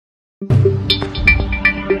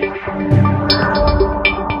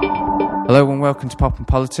Hello and welcome to Pop and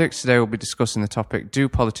Politics. Today we'll be discussing the topic, do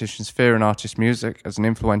politicians fear an artist's music as an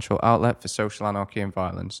influential outlet for social anarchy and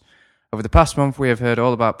violence? Over the past month we have heard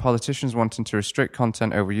all about politicians wanting to restrict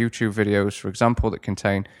content over YouTube videos, for example, that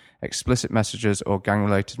contain explicit messages or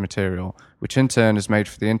gang-related material, which in turn has made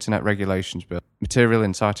for the Internet Regulations Bill, material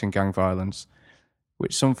inciting gang violence,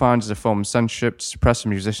 which some find as a form of censorship to suppress a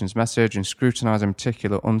musician's message and scrutinise in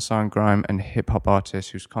particular unsigned grime and hip-hop artists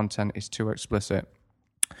whose content is too explicit.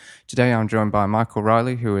 Today I'm joined by Mykaell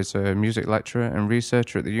Riley, who is a music lecturer and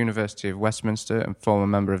researcher at the University of Westminster and former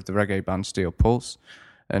member of the reggae band SteelPulse,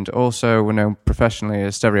 and also we're known professionally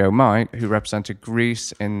as Stereo Mike, who represented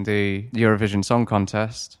Greece in the Eurovision Song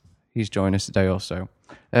Contest. He's joined us today also.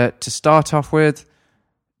 To start off with,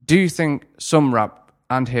 do you think some rap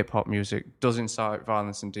and hip-hop music does incite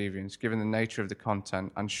violence and deviance, given the nature of the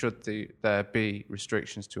content, and should there be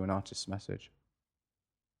restrictions to an artist's message?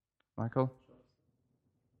 Mykaell?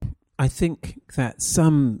 I think that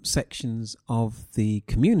some sections of the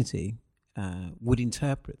community would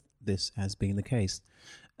interpret this as being the case.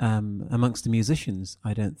 Amongst the musicians,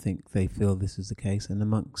 I don't think they feel this is the case, and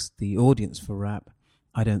amongst the audience for rap,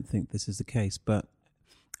 I don't think this is the case. But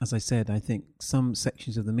as I said, I think some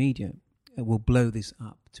sections of the media will blow this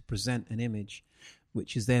up to present an image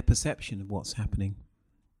which is their perception of what's happening.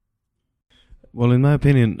 Well, in my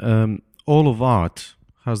opinion, all of art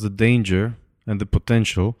has the danger and the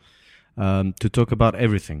potential to talk about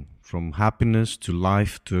everything, from happiness to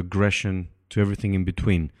life to aggression to everything in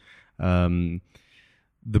between. The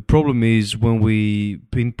problem is when we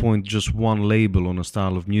pinpoint just one label on a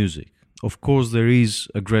style of music. Of course, there is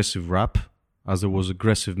aggressive rap, as there was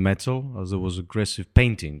aggressive metal, as there was aggressive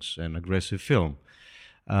paintings and aggressive film.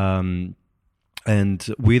 And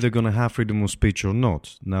we're either going to have freedom of speech or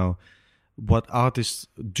not. Now, what artists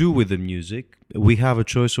do with the music, we have a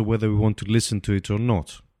choice of whether we want to listen to it or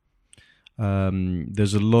not.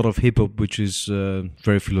 There's a lot of hip-hop which is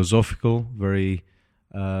very philosophical, very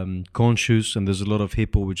conscious, and there's a lot of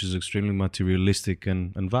hip-hop which is extremely materialistic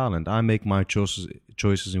and violent. I make my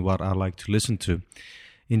choices in what I like to listen to.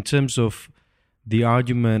 In terms of the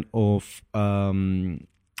argument of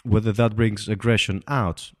whether that brings aggression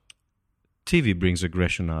out, TV brings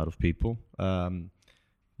aggression out of people.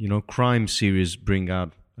 Crime series bring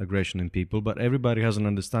out aggression in people, but everybody has an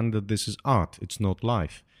understanding that this is art, it's not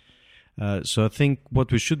life. So I think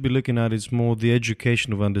what we should be looking at is more the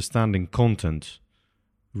education of understanding content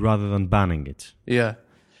rather than banning it. Yeah.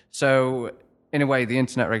 So, in a way, the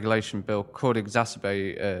Internet Regulation Bill could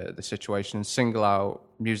exacerbate the situation and single out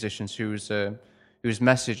musicians whose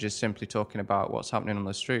message is simply talking about what's happening on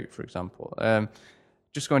the street, for example.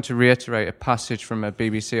 Just going to reiterate a passage from a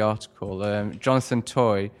BBC article. Jonathan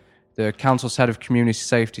Toy, the council's head of community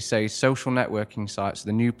safety, says social networking sites are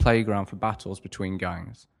the new playground for battles between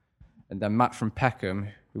gangs. And then Matt from Peckham,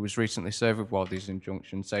 who was recently served with one of these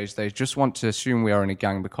injunctions, says they just want to assume we are in a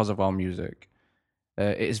gang because of our music.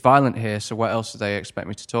 It is violent here, so what else do they expect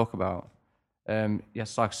me to talk about?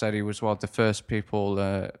 Yes, like I said, he was one of the first people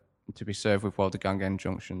to be served with one of the gang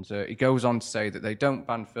injunctions. He goes on to say that they don't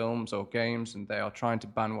ban films or games, and they are trying to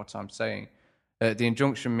ban what I'm saying. The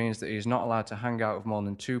injunction means that he is not allowed to hang out with more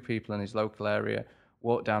than 2 people in his local area,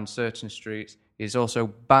 walk down certain streets. He is also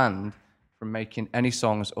banned from making any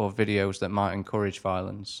songs or videos that might encourage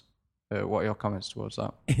violence. What are your comments towards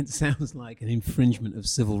that? It sounds like an infringement of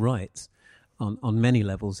civil rights on many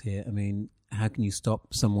levels here. I mean, how can you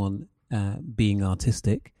stop someone being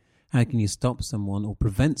artistic? How can you stop someone or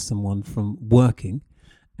prevent someone from working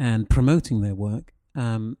and promoting their work?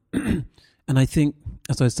 And I think,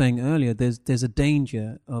 as I was saying earlier, there's a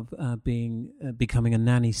danger of becoming a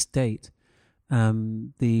nanny state.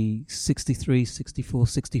 The 63, 64,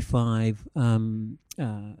 65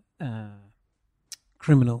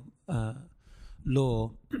 criminal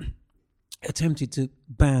law attempted to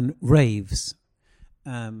ban raves,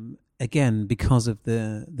 again, because of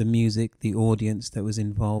the music, the audience that was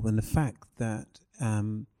involved, and the fact that,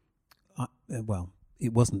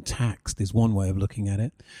 it wasn't taxed is one way of looking at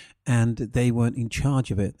it, and they weren't in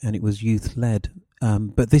charge of it, and it was youth-led.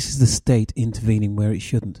 But this is the state intervening where it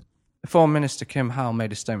shouldn't. Former Minister Kim Howell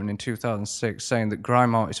made a statement in 2006 saying that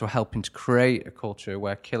grime artists were helping to create a culture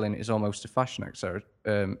where killing is almost a fashion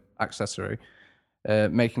accessory,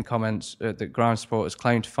 making comments that grime supporters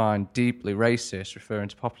claim to find deeply racist, referring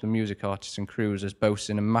to popular music artists and crews as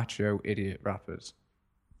boasting and macho idiot rappers.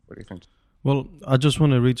 What do you think? Well, I just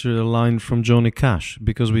want to reiterate a line from Johnny Cash,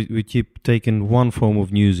 because we keep taking one form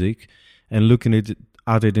of music and looking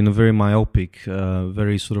at it in a very myopic,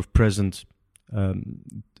 very sort of present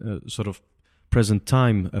sort of present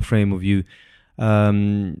time frame of view.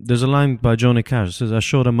 There's a line by Johnny Cash that says, "I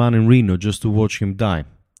shot a man in Reno just to watch him die."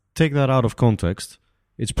 Take that out of context,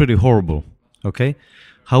 it's pretty horrible, okay?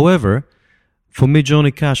 However, for me,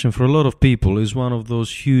 Johnny Cash, and for a lot of people, is one of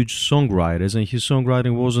those huge songwriters, and his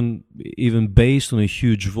songwriting wasn't even based on a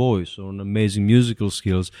huge voice or on amazing musical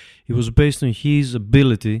skills. It was based on his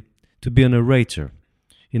ability to be a narrator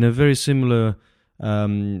in a very similar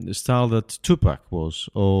style that Tupac was,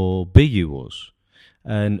 or Biggie was,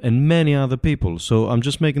 and many other people. So I'm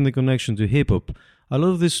just making the connection to hip-hop. A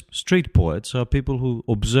lot of these street poets are people who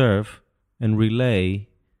observe and relay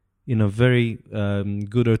in a very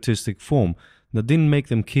good artistic form. That didn't make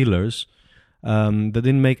them killers, that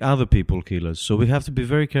didn't make other people killers. So we have to be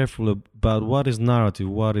very careful about what is narrative,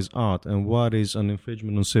 what is art, and what is an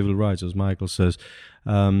infringement on civil rights, as Mykaell says.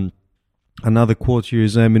 Another quote here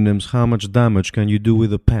is Eminem's, "How much damage can you do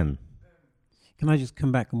with a pen?" Can I just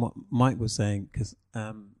come back on what Mike was saying? Because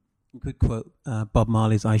you could quote Bob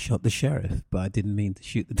Marley's "I shot the sheriff, but I didn't mean to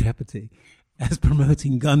shoot the deputy," as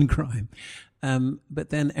promoting gun crime. But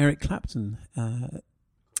then Eric Clapton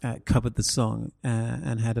covered the song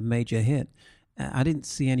and had a major hit. I didn't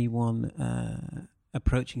see anyone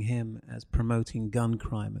approaching him as promoting gun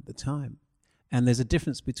crime at the time. And there's a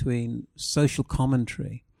difference between social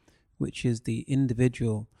commentary, which is the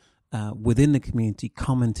individual within the community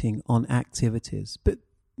commenting on activities, but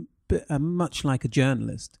much like a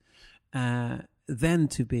journalist, then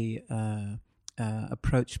to be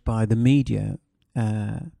approached by the media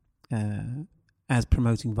as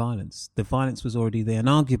promoting violence. The violence was already there, and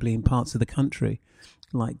arguably in parts of the country,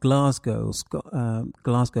 like Glasgow,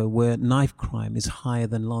 where knife crime is higher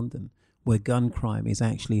than London, where gun crime is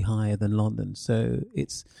actually higher than London. So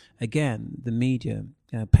it's, again, the media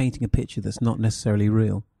painting a picture that's not necessarily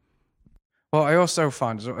real. Well, I also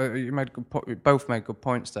find you both made good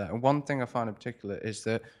points there, and one thing I find in particular is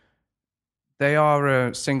that they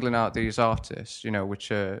are singling out these artists,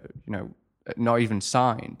 which are not even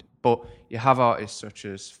signed. But you have artists such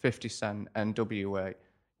as 50 Cent, NWA,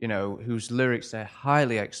 whose lyrics are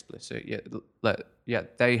highly explicit,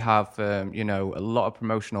 yet they have, a lot of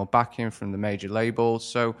promotional backing from the major labels.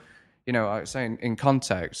 So, I was saying, in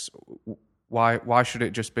context, why should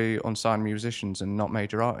it just be unsigned musicians and not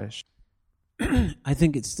major artists? I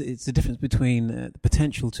think it's the difference between the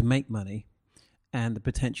potential to make money and the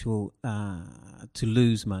potential to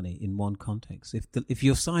lose money in one context. If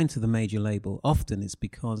you're signed to the major label, often it's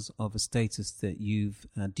because of a status that you've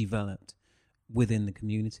developed within the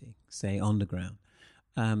community, say underground.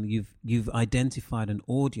 You've identified an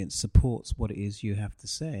audience supports what it is you have to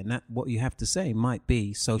say, and that what you have to say might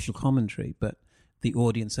be social commentary, but the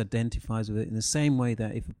audience identifies with it in the same way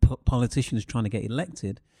that if a politician is trying to get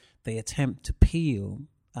elected, they attempt to appeal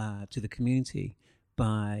to the community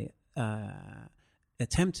by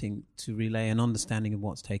attempting to relay an understanding of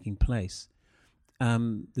what's taking place.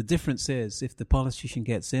 The difference is, if the politician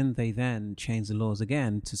gets in, they then change the laws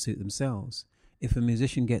again to suit themselves. If a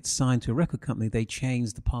musician gets signed to a record company, they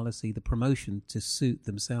change the policy, the promotion, to suit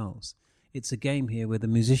themselves. It's a game here where the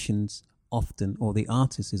musicians often, or the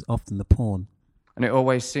artist is often the pawn. And it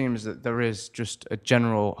always seems that there is just a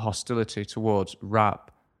general hostility towards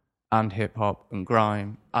rap and hip-hop and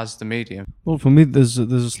grime as the medium. Well, for me, there's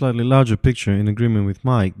a slightly larger picture in agreement with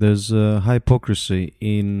Mike. There's hypocrisy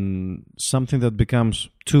in something that becomes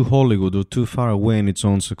too Hollywood or too far away in its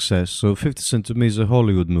own success. So 50 Cent to me is a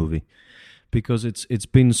Hollywood movie because it's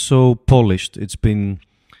been so polished, it's been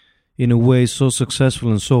in a way so successful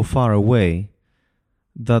and so far away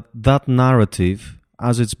that narrative,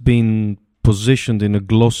 as it's been positioned in a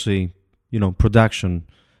glossy, production,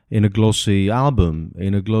 in a glossy album,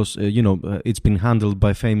 in a glossy, it's been handled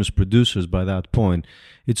by famous producers by that point.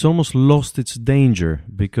 It's almost lost its danger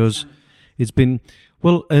because it's been,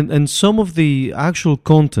 and some of the actual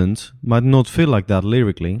content might not feel like that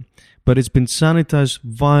lyrically, but it's been sanitized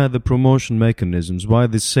via the promotion mechanisms, via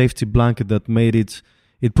this safety blanket that made it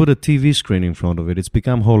put a TV screen in front of it. It's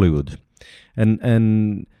become Hollywood.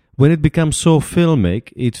 And when it becomes so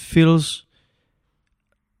filmic, it feels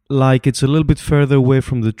like it's a little bit further away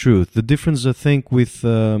from the truth. The difference, I think, with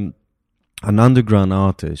an underground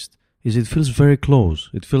artist is it feels very close.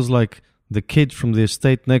 It feels like the kid from the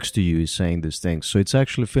estate next to you is saying these things. So it's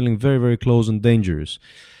actually feeling very, very close and dangerous.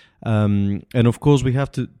 And of course, we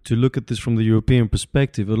have to look at this from the European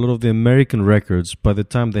perspective. A lot of the American records, by the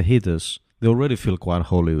time they hit us, they already feel quite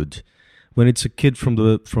Hollywood. When it's a kid from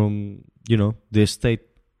the estate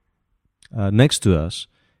next to us,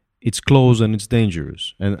 it's close and it's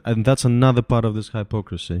dangerous, and that's another part of this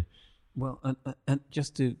hypocrisy. Well, and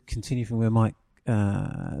just to continue from where Mike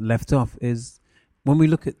left off, is when we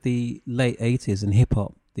look at the late 80s and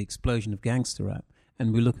hip-hop, the explosion of gangster rap,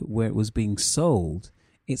 and we look at where it was being sold,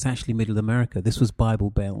 it's actually Middle America. This was Bible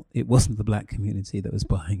Belt. It wasn't the black community that was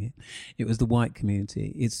buying it. It was the white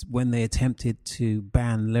community. It's when they attempted to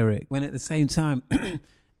ban lyric, when at the same time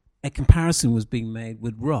a comparison was being made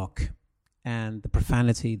with rock and the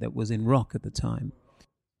profanity that was in rock at the time.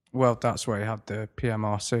 Well, that's where you had the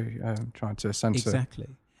PMRC trying to censor. Exactly.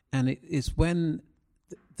 And it is when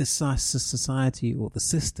the society or the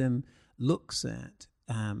system looks at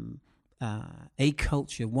a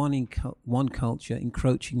culture, one culture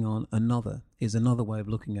encroaching on another, is another way of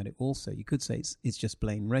looking at it also. You could say it's just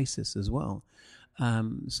plain racist as well.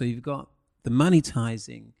 So you've got the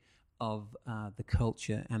monetizing of the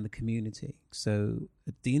culture and the community. So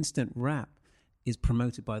the instant rap is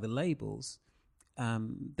promoted by the labels,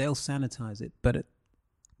 they'll sanitize it. But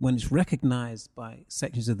when it's recognized by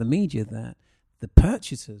sections of the media that the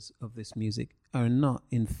purchasers of this music are not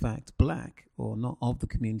in fact black or not of the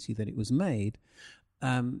community that it was made,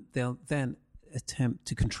 they'll then attempt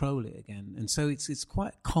to control it again. And so it's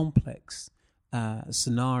quite a complex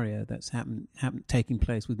scenario that's taking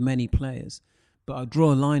place with many players. But I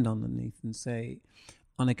draw a line underneath and say,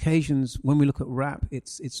 on occasions when we look at rap,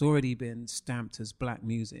 it's already been stamped as black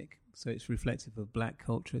music, so it's reflective of black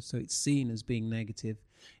culture. So it's seen as being negative.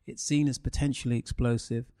 It's seen as potentially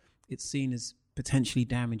explosive. It's seen as potentially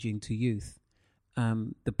damaging to youth.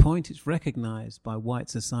 The point is recognized by white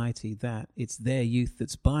society that it's their youth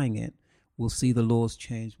that's buying it. We'll see the laws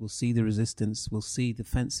change. We'll see the resistance. We'll see the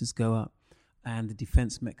fences go up and the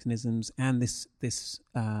defense mechanisms and this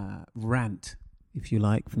rant, if you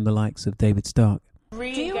like, from the likes of David Stark. Do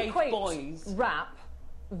you equate rap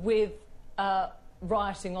with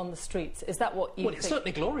rioting on the streets? Is that what you think? Well, it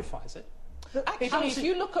certainly glorifies it. Actually, if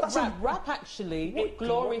you look at rap actually, it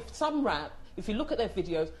glorifies some rap. If you look at their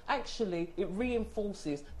videos, actually, it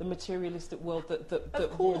reinforces the materialistic world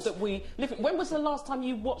that we live in. When was the last time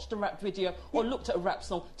you watched a rap video or looked at a rap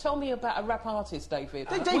song? Tell me about a rap artist, David.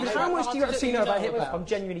 David, how much do you actually know about hip-hop? I'm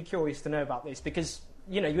genuinely curious to know about this because,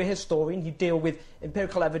 you know, you're a historian, you deal with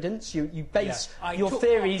empirical evidence, you base your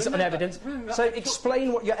theories on evidence. So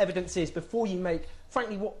explain what your evidence is before you make,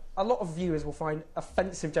 frankly, what a lot of viewers will find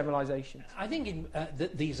offensive generalisations. I think in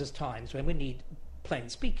these are times when we need plain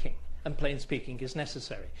speaking. And plain speaking is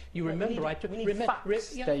necessary. You remember, facts,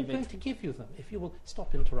 David. I'm going to give you them. If you will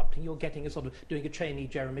stop interrupting, you're getting a sort of doing a trainee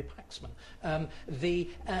Jeremy Paxman.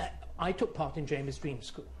 I took part in Jamie's Dream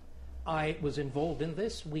School. I was involved in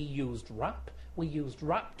this. We used rap. We used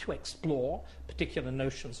rap to explore particular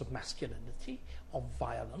notions of masculinity, of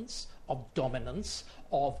violence, of dominance,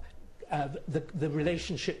 of the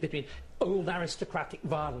relationship between old aristocratic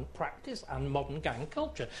violent practice and modern gang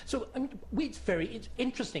culture. So I mean, it's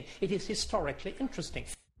interesting. It is historically interesting.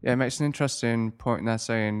 Yeah, it makes an interesting point there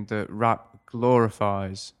saying that rap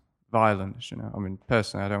glorifies violence. You know, I mean,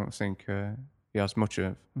 personally, I don't think he has much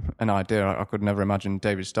of an idea. I could never imagine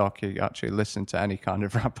David Starkey actually listen to any kind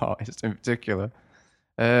of rap artist in particular.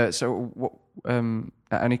 So, what,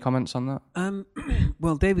 any comments on that?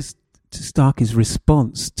 Well, David Starkey's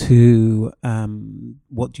response to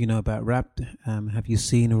what do you know about rap? Have you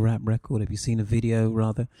seen a rap record? Have you seen a video,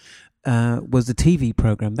 rather? Was the TV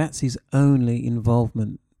program. That's his only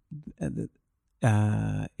involvement. It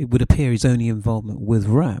would appear his only involvement with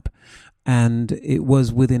rap. And it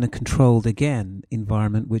was within a controlled, again,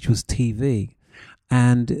 environment, which was TV.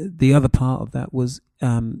 And the other part of that was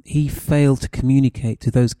he failed to communicate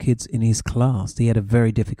to those kids in his class. He had a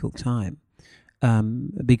very difficult time.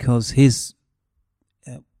 Because he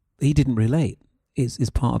didn't relate is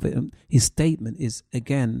part of it. His statement is,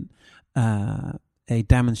 again, a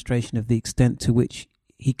demonstration of the extent to which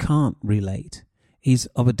he can't relate. He's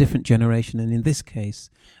of a different generation, and in this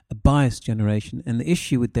case, a biased generation. And the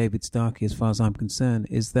issue with David Starkey, as far as I'm concerned,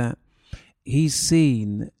 is that he's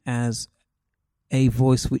seen as a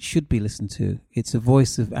voice which should be listened to. It's a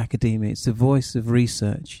voice of academia. It's a voice of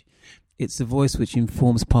research. It's a voice which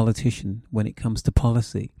informs politician when it comes to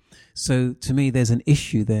policy. So to me, there's an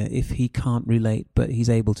issue there if he can't relate, but he's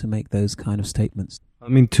able to make those kind of statements. I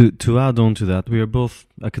mean, to add on to that, we are both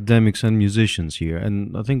academics and musicians here.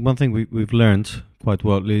 And I think one thing we've learned quite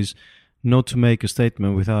well is not to make a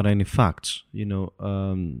statement without any facts. You know,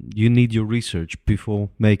 you need your research before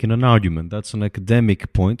making an argument. That's an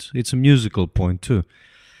academic point. It's a musical point too.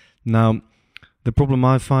 Now, the problem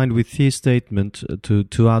I find with his statement,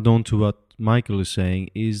 to add on to what Mykaell is saying,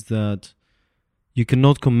 is that you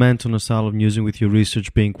cannot comment on a style of music with your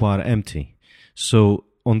research being quite empty. So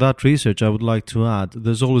on that research, I would like to add,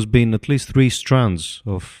 there's always been at least 3 strands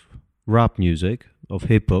of rap music, of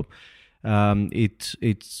hip-hop, And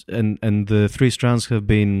the three strands have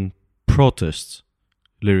been protest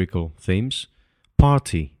lyrical themes,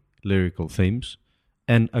 party lyrical themes,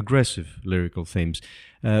 and aggressive lyrical themes,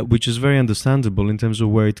 which is very understandable in terms of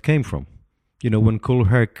where it came from. When Kool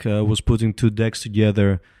Herc was putting two decks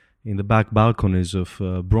together in the back balconies of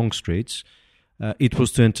Bronx streets, it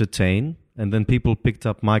was to entertain, and then people picked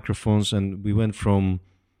up microphones, and we went from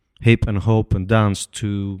hip and hop and dance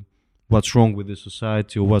to what's wrong with the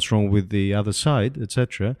society or what's wrong with the other side,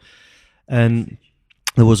 etc. And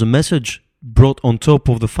there was a message brought on top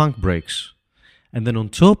of the funk breaks. And then on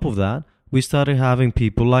top of that, we started having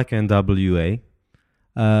people like NWA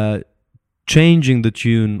changing the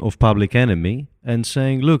tune of Public Enemy and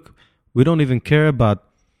saying, look, we don't even care about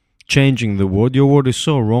changing the word. Your word is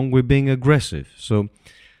so wrong, we're being aggressive. So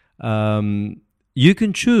you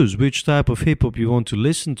can choose which type of hip-hop you want to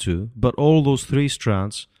listen to, but all those three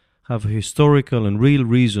strands have a historical and real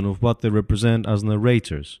reason of what they represent as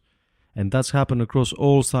narrators. And that's happened across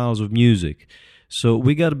all styles of music. So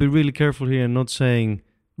we got to be really careful here and not saying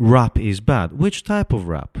rap is bad. Which type of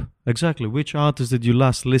rap? Exactly. Which artist did you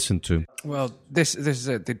last listen to? Well, this is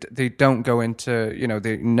it. They don't go into,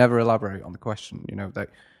 they never elaborate on the question.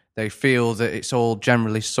 They feel that it's all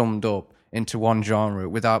generally summed up into one genre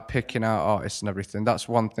without picking out artists and everything. That's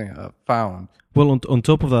one thing I've found. Well, on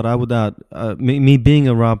top of that, I would add, me being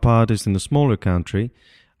a rap artist in a smaller country,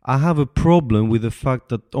 I have a problem with the fact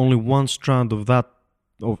that only one strand of that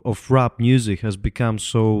of rap music has become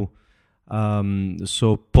so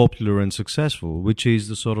popular and successful, which is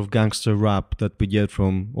the sort of gangster rap that we get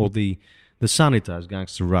from, or the sanitized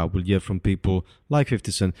gangster rap we'll get from people like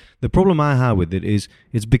 50 Cent. The problem I have with it is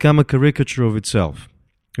it's become a caricature of itself.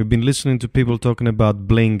 We've been listening to people talking about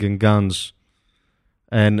bling and guns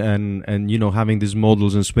and having these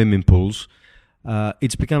models in swimming pools.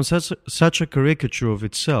 It's become such a caricature of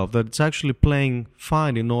itself that it's actually playing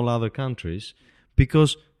fine in all other countries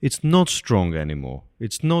because it's not strong anymore.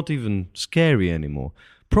 It's not even scary anymore.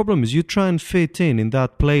 Problem is you try and fit in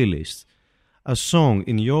that playlist a song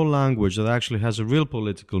in your language that actually has a real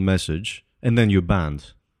political message, and then you're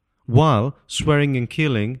banned. While swearing and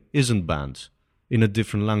killing isn't banned in a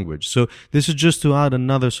different language. So this is just to add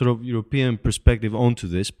another sort of European perspective onto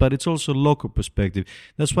this, but it's also local perspective.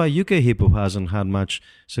 That's why UK hip-hop hasn't had much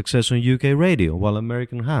success on UK radio, while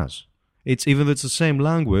American has. It's even though it's the same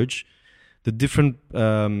language, the different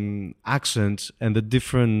accents and the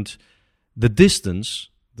distance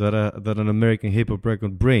that an American hip-hop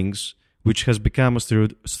record brings, which has become a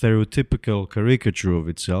stereotypical caricature of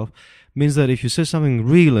itself, means that if you say something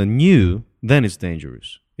real and new, then it's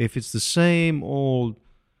dangerous. If it's the same old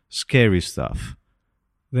scary stuff,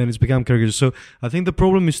 then it's become caricature. So I think the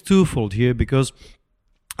problem is twofold here, because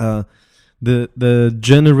the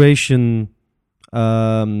generation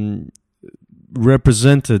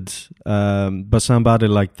represented by somebody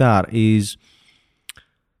like that is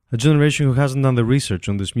a generation who hasn't done the research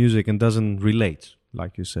on this music and doesn't relate,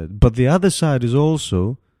 like you said. But the other side is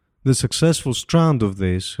also the successful strand of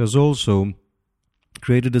this has also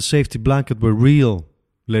created a safety blanket where real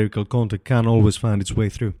lyrical content can always find its way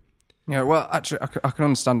through. Yeah, well, actually, I can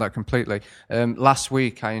understand that completely. Last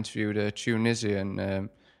week, I interviewed a Tunisian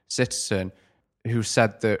citizen who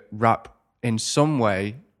said that rap, in some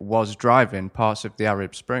way, was driving parts of the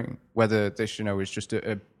Arab Spring. Whether this, is just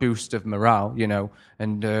a boost of morale,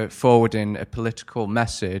 and forwarding a political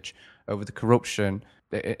message over the corruption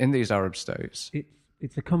in these Arab states.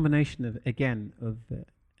 It's a combination of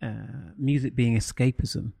music being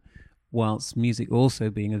escapism, whilst music also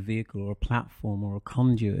being a vehicle or a platform or a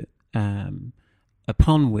conduit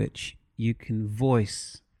upon which you can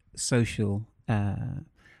voice social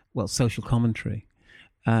commentary.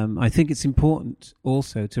 I think it's important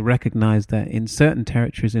also to recognize that in certain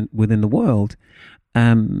territories within the world,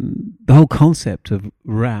 the whole concept of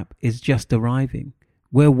rap is just arriving.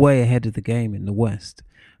 We're way ahead of the game in the West.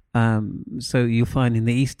 So you'll find in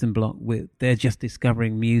the Eastern Bloc, they're just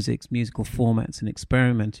discovering musical formats and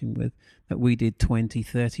experimenting with that we did 20,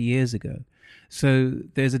 30 years ago. So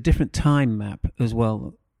there's a different time map as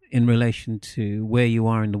well in relation to where you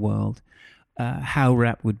are in the world, how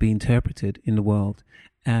rap would be interpreted in the world.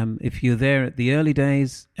 If you're there at the early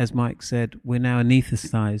days, as Mike said, we're now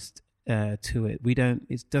anesthetized to it.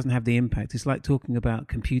 It doesn't have the impact. It's like talking about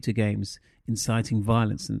computer games inciting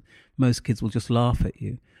violence, and most kids will just laugh at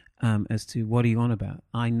you as to what are you on about.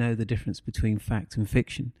 I know the difference between fact and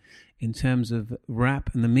fiction. In terms of rap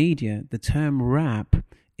and the media, the term rap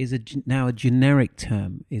is now a generic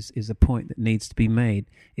term, is a point that needs to be made.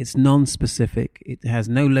 It's non-specific, it has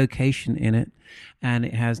no location in it, and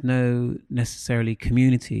it has no necessarily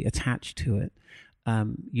community attached to it.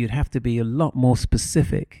 you'd have to be a lot more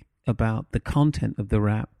specific about the content of the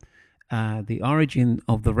rap, the origin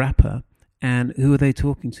of the rapper, and who are they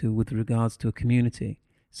talking to with regards to a community.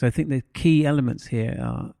 So I think the key elements here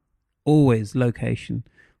are always location,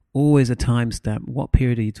 always a timestamp, what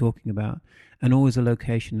period are you talking about, and always a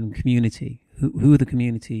location and community. Who are the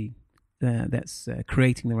community that's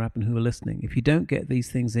creating the rap and who are listening? If you don't get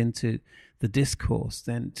these things into the discourse,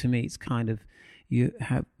 then to me it's kind of, you're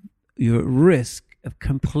at risk of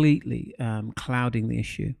completely clouding the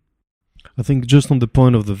issue. I think just on the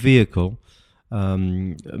point of the vehicle,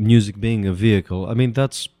 music being a vehicle, I mean,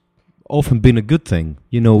 that's often been a good thing.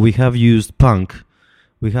 You know, we have used punk,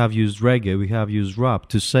 we have used reggae, we have used rap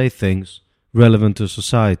to say things relevant to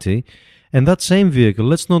society. And that same vehicle,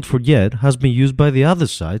 let's not forget, has been used by the other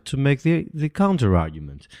side to make the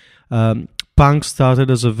counter-argument. Punk started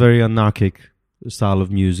as a very anarchic style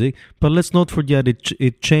of music, but let's not forget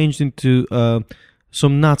it changed into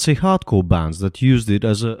some Nazi hardcore bands that used it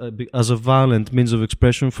as a violent means of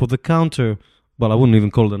expression for the counter. Well, I wouldn't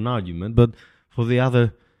even call it an argument, but for the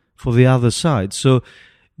other side. So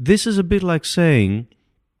this is a bit like saying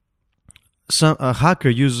a hacker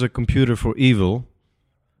uses a computer for evil,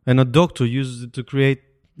 and a doctor uses it to create,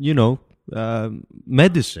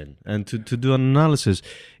 medicine and to do an analysis.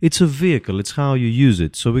 It's a vehicle. It's how you use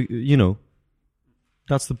it. So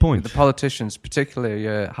that's the point. The politicians,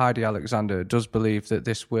 particularly Heidi Alexander, does believe that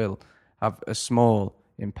this will have a small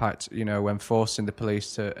impact, when forcing the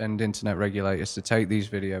police and internet regulators to take these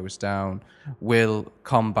videos down, will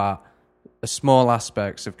combat small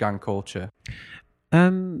aspects of gang culture.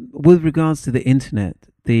 With regards to the internet,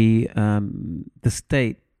 the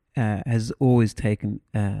state has always taken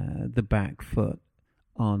the back foot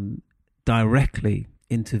on directly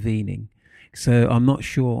intervening. So I'm not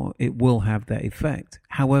sure it will have that effect.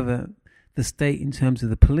 However, the state, in terms of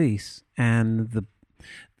the police and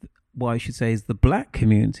what I should say is the black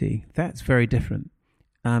community, that's very different.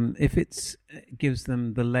 If it gives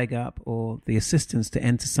them the leg up or the assistance to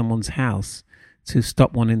enter someone's house to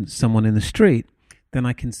stop someone in the street, then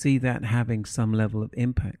I can see that having some level of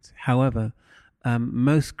impact. However,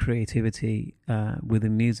 most creativity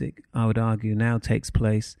within music, I would argue, now takes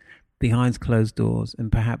place behind closed doors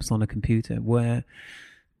and perhaps on a computer, where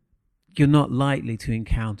you're not likely to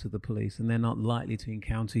encounter the police and they're not likely to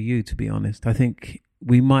encounter you, to be honest. I think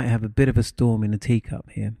we might have a bit of a storm in a teacup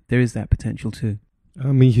here. There is that potential too. I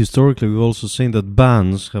mean, historically, we've also seen that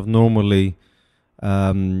bands have normally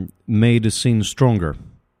made a scene stronger,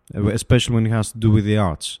 especially when it has to do with the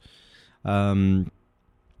arts.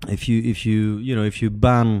 If you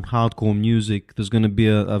ban hardcore music, there's going to be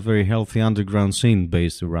a very healthy underground scene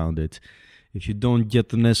based around it. If you don't get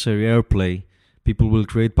the necessary airplay, people will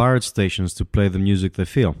create pirate stations to play the music they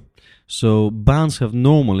feel. So bands have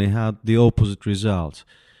normally had the opposite result.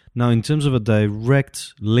 Now, in terms of a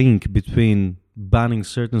direct link between banning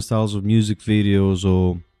certain styles of music videos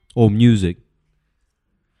or music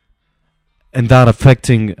and that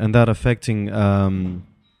affecting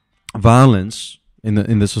violence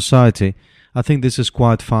in the society, I think this is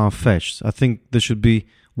quite far-fetched. I think they should be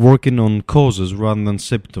working on causes rather than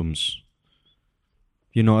symptoms.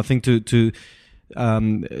 I think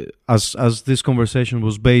as this conversation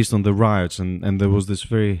was based on the riots and there was this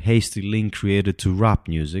very hasty link created to rap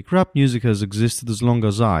music. Rap music has existed as long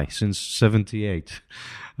as since 78.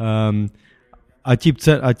 I keep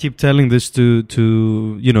telling this to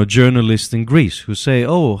journalists in Greece who say,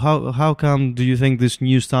 "Oh, how come do you think this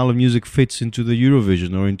new style of music fits into the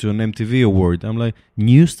Eurovision or into an MTV award?" I'm like,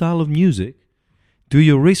 "New style of music? Do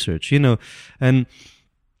your research, And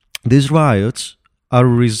these riots are a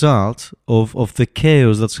result of the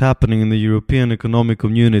chaos that's happening in the European economic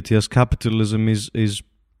community as capitalism is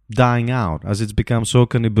dying out, as it's become so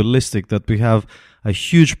cannibalistic that we have a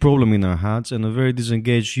huge problem in our hands and a very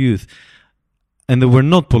disengaged youth. And there were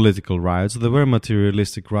not political riots, there were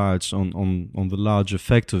materialistic riots on the large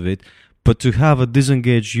effect of it. But to have a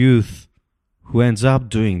disengaged youth who ends up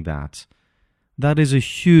doing that is a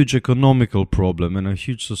huge economical problem and a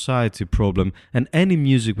huge society problem. And any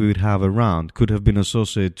music we would have around could have been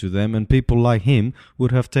associated to them, and people like him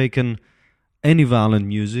would have taken any violent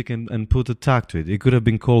music and put a tag to it. It could have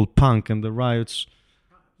been called punk and the riots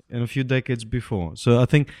in a few decades before. So I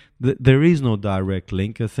think there is no direct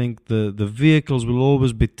link. I think the vehicles will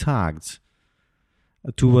always be tagged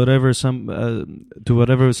to whatever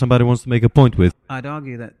somebody wants to make a point with. I'd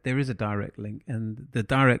argue that there is a direct link, and the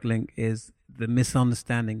direct link is the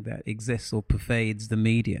misunderstanding that exists or pervades the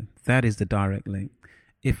media. That is the direct link.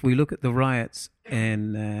 If we look at the riots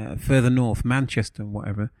in further north, Manchester and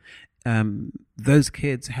whatever, those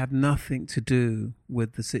kids had nothing to do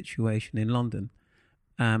with the situation in London.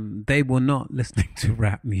 They were not listening to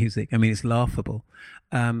rap music. I mean, it's laughable.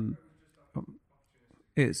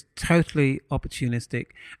 It's totally opportunistic.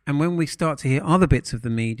 And when we start to hear other bits of the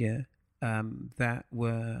media that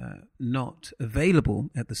were not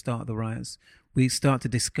available at the start of the riots, we start to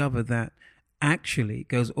discover that actually it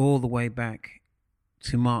goes all the way back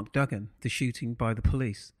to Mark Duggan, the shooting by the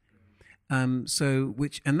police. And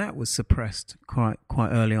that was suppressed quite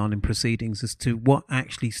early on in proceedings as to what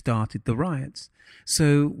actually started the riots.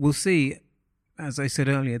 So we'll see, as I said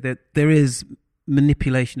earlier, that there is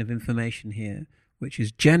manipulation of information here, which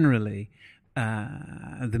is generally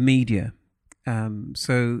the media.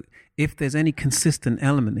 So if there's any consistent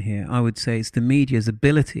element here, I would say it's the media's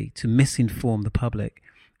ability to misinform the public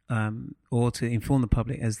or to inform the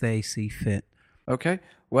public as they see fit. Okay.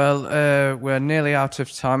 Well, we're nearly out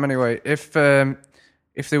of time anyway. If there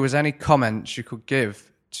was any comments you could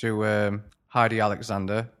give to Heidi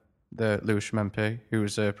Alexander, the Lewisham MP, who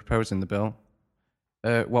was proposing the bill,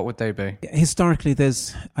 what would they be? Historically,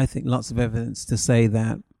 there's, I think, lots of evidence to say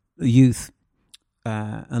that youth,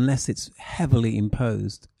 unless it's heavily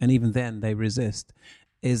imposed, and even then they resist,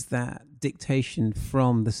 is that dictation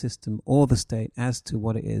from the system or the state as to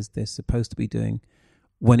what it is they're supposed to be doing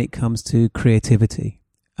when it comes to creativity.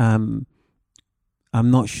 I'm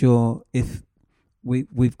not sure if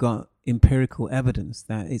we've got empirical evidence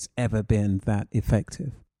that it's ever been that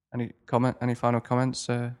effective. Any final comments?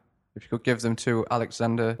 If you could give them to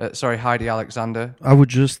Heidi Alexander. I would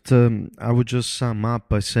just sum up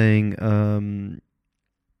by saying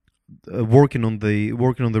working on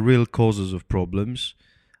the real causes of problems.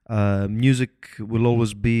 Music will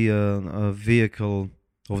always be a vehicle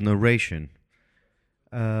of narration.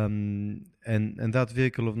 And that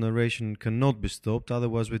vehicle of narration cannot be stopped.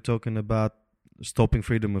 Otherwise, we're talking about stopping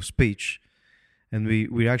freedom of speech, and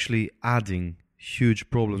we're actually adding huge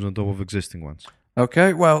problems on top of existing ones.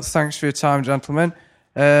 Okay, well, thanks for your time, gentlemen.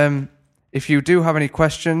 If you do have any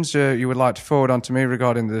questions you would like to forward on to me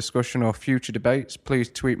regarding the discussion or future debates, please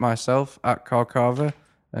tweet myself at Carcarver,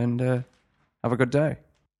 and have a good day.